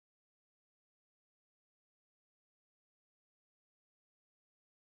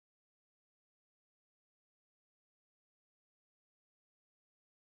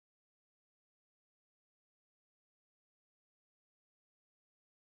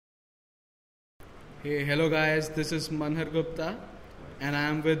Hey, hello guys, this is Manhar Gupta and I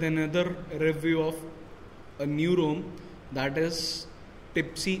am with another review of a new ROM, that is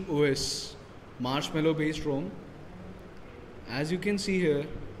Tipsy OS Marshmallow based ROM. As you can see here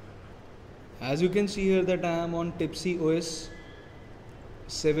that I am on Tipsy OS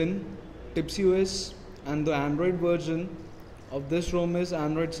 7, Tipsy OS, and the Android version of this ROM is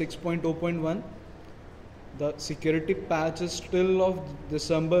Android 6.0.1. The security patch is still of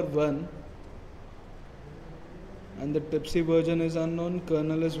December 1. And the Tipsy version is unknown.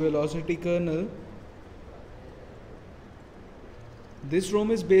 Kernel is VoLTE kernel. This ROM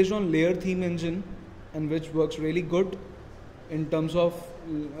is based on Layer theme engine, and which works really good in terms of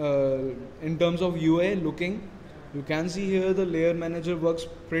UI looking. You can see here the layer manager works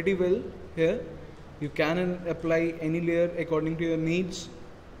pretty well here. You can apply any layer according to your needs,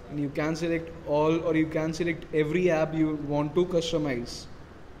 and you can select all or you can select every app you want to customize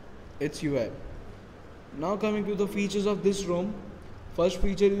its UI. Now coming to the features of this ROM, first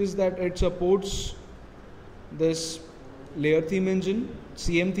feature is that it supports this layer theme engine.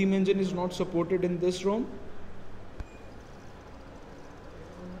 CM theme engine is not supported in this ROM.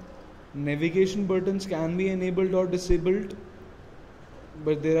 Navigation buttons can be enabled or disabled,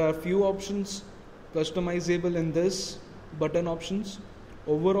 but there are few options customizable in this button options.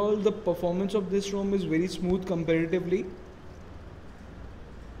 Overall, the performance of this ROM is very smooth comparatively.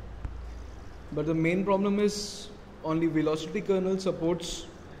 But the main problem is only VoLTE kernel supports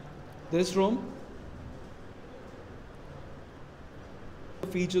this ROM. The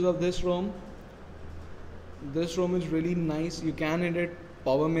features of this ROM is really nice. You can edit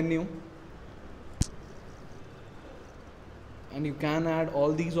power menu, and you can add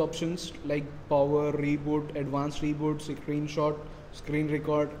all these options like power, reboot, advanced reboot, screenshot, screen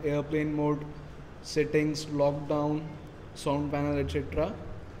record, airplane mode, settings, lockdown, sound panel, etc.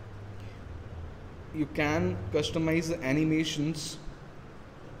 You can customize the animations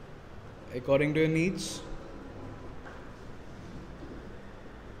according to your needs.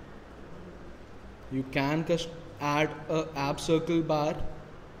 You can add a app circle bar.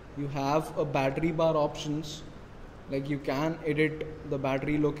 You have a battery bar options, like you can edit the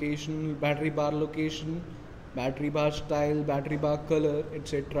battery location, battery bar location, battery bar style, battery bar color,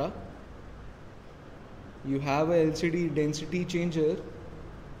 etc. You have a LCD density changer.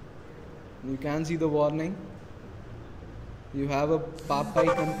 You can see the warning. You have a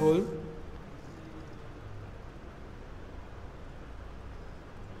PAPI control.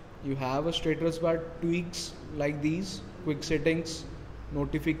 You have a status bar tweaks like these: quick settings,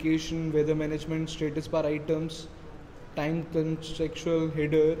 notification, weather management, status bar items, time contextual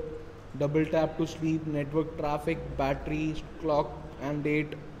header, double tap to sleep, network traffic, battery, clock and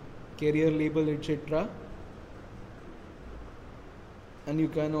date, carrier label, etc. And you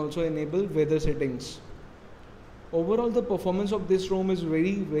can also enable weather settings. Overall, the performance of this ROM is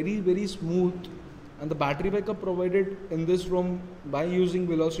very smooth, and the battery backup provided in this ROM by using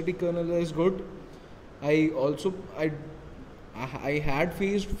VoLTE kernel is good. I had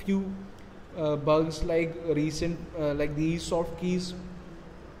faced few bugs like like these soft keys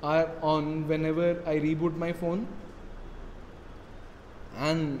are on whenever I reboot my phone,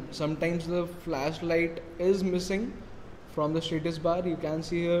 and sometimes the flashlight is missing from the status bar. You can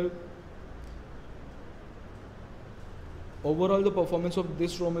see here. Overall, the performance of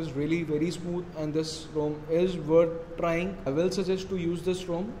this ROM is really very smooth, and this ROM is worth trying. I will suggest to use this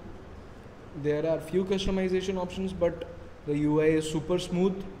ROM. There are few customization options, but the UI is super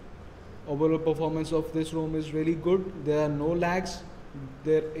smooth. Overall performance of this ROM is really good. There are no lags.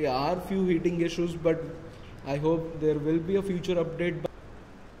 There are few heating issues, but I hope there will be a future update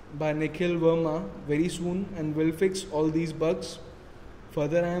by Nikhil Verma very soon and will fix all these bugs.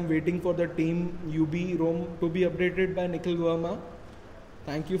 Further, I am waiting for the Team UB ROM to be updated by Nikhil Verma.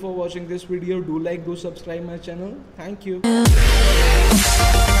 Thank you for watching this video. Do like, do subscribe my channel. Thank you.